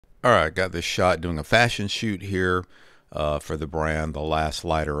All right, got this shot doing a fashion shoot here for the brand The Last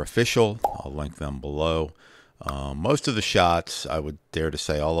Lighter Official. I'll link them below. Most of the shots, I would dare to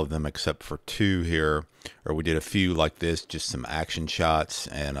say all of them except for two here, or we did a few like this, just some action shots,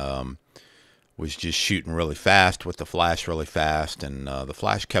 and was just shooting really fast with the flash really fast, and the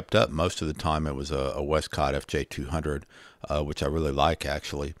flash kept up most of the time. It was a Westcott FJ200, which I really like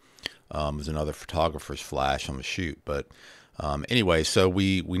actually. It was another photographer's flash on the shoot, but anyway, so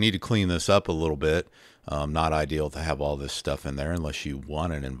we need to clean this up a little bit. Not ideal to have all this stuff in there unless you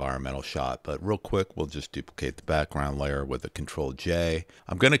want an environmental shot, but real quick we'll just duplicate the background layer with a Control J.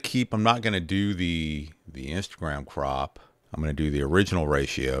 I'm not going to do the Instagram crop. I'm going to do the original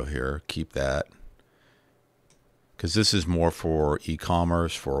ratio here. Keep that, because this is more for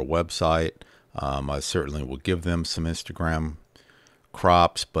e-commerce, for a website. I certainly will give them some Instagram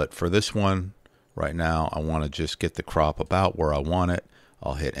crops, but for this one right now I want to just get the crop about where I want it.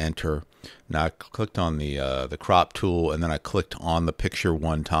 I'll hit enter. Now I clicked on the crop tool, and then I clicked on the picture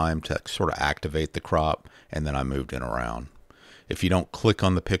one time to sort of activate the crop, and then I moved it around. If you don't click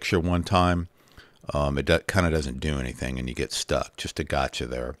on the picture one time, it kind of doesn't do anything and you get stuck. Just a gotcha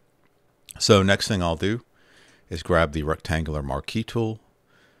there. So next thing I'll do is grab the rectangular marquee tool,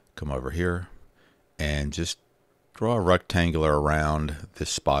 come over here, and just draw a rectangular around this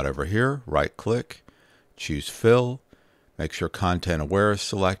spot over here. Right click, choose fill, make sure content aware is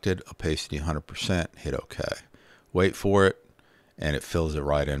selected, opacity 100%, hit OK. Wait for it, and it fills it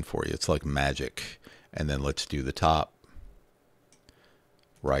right in for you. It's like magic. And then let's do the top.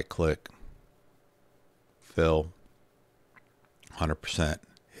 Right click, fill, 100%,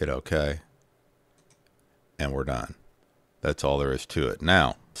 hit OK, and we're done. That's all there is to it.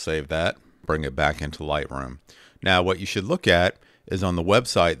 Now, save that, bring it back into Lightroom. Now, what you should look at is on the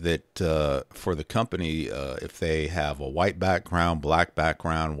website that for the company, if they have a white background, black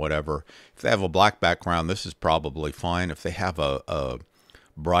background, whatever. If they have a black background, this is probably fine. If they have a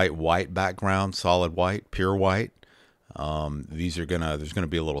bright white background, solid white, pure white, there's gonna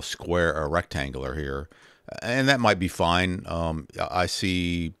be a little square or rectangular here, and that might be fine. I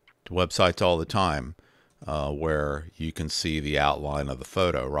see websites all the time where you can see the outline of the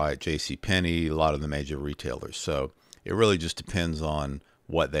photo, right? JCPenney, a lot of the major retailers. So it really just depends on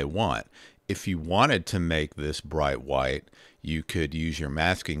what they want. If you wanted to make this bright white, you could use your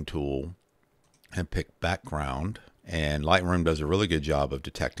masking tool and pick background. And Lightroom does a really good job of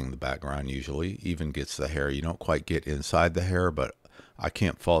detecting the background usually, even gets the hair. You don't quite get inside the hair, but I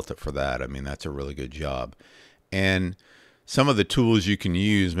can't fault it for that. I mean, that's a really good job. And some of the tools you can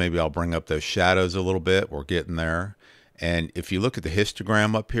use, maybe I'll bring up those shadows a little bit. We're getting there. And if you look at the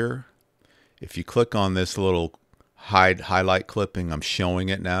histogram up here, if you click on this little highlight clipping, I'm showing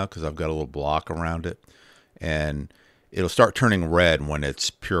it now because I've got a little block around it, and it'll start turning red when it's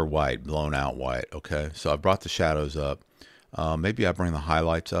pure white, blown out white. Okay, so I brought the shadows up. Maybe I bring the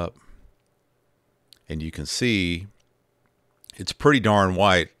highlights up, and you can see it's pretty darn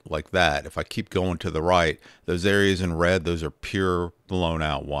white like that. If I keep going to the right, those areas in red, those are pure blown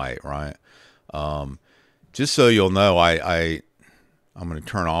out white, right? Just so you'll know, I'm going to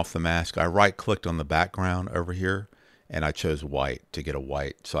turn off the mask. I right clicked on the background over here and I chose white to get a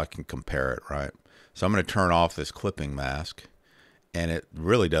white so I can compare it, right? So I'm going to turn off this clipping mask, and it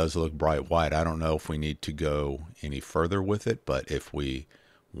really does look bright white. I don't know if we need to go any further with it, but if we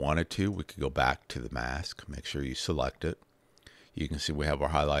wanted to, we could go back to the mask. Make sure you select it. You can see we have our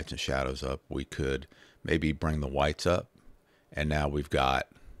highlights and shadows up. We could maybe bring the whites up, and now we've got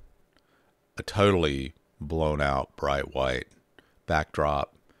a totally blown out bright white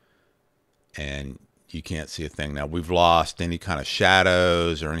backdrop, and you can't see a thing. Now we've lost any kind of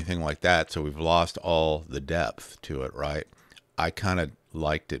shadows or anything like that, so we've lost all the depth to it, right? I kind of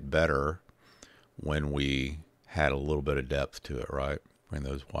liked it better when we had a little bit of depth to it, right? Bring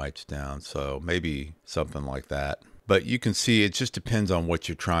those whites down, so maybe something like that. But you can see it just depends on what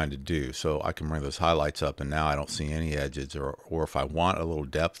you're trying to do. So I can bring those highlights up, and now I don't see any edges, or if I want a little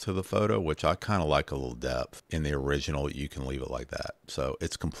depth to the photo, which I kind of like a little depth in the original, you can leave it like that. So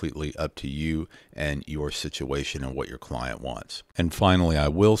it's completely up to you and your situation and what your client wants. And finally, I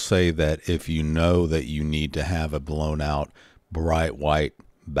will say that if you know that you need to have a blown out bright white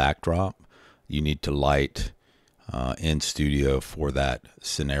backdrop, you need to light in studio for that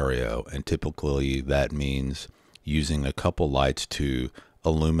scenario. And typically that means using a couple lights to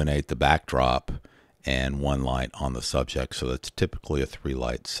illuminate the backdrop and one light on the subject. So that's typically a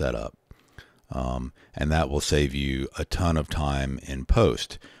 3-light setup. And that will save you a ton of time in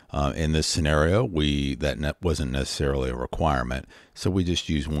post. In this scenario, that wasn't necessarily a requirement. So we just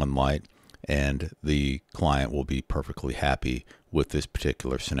use one light, and the client will be perfectly happy with this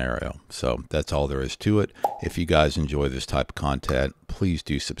particular scenario. So that's all there is to it. If you guys enjoy this type of content, please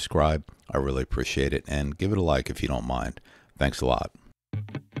do subscribe. I really appreciate it, and give it a like if you don't mind. Thanks a lot.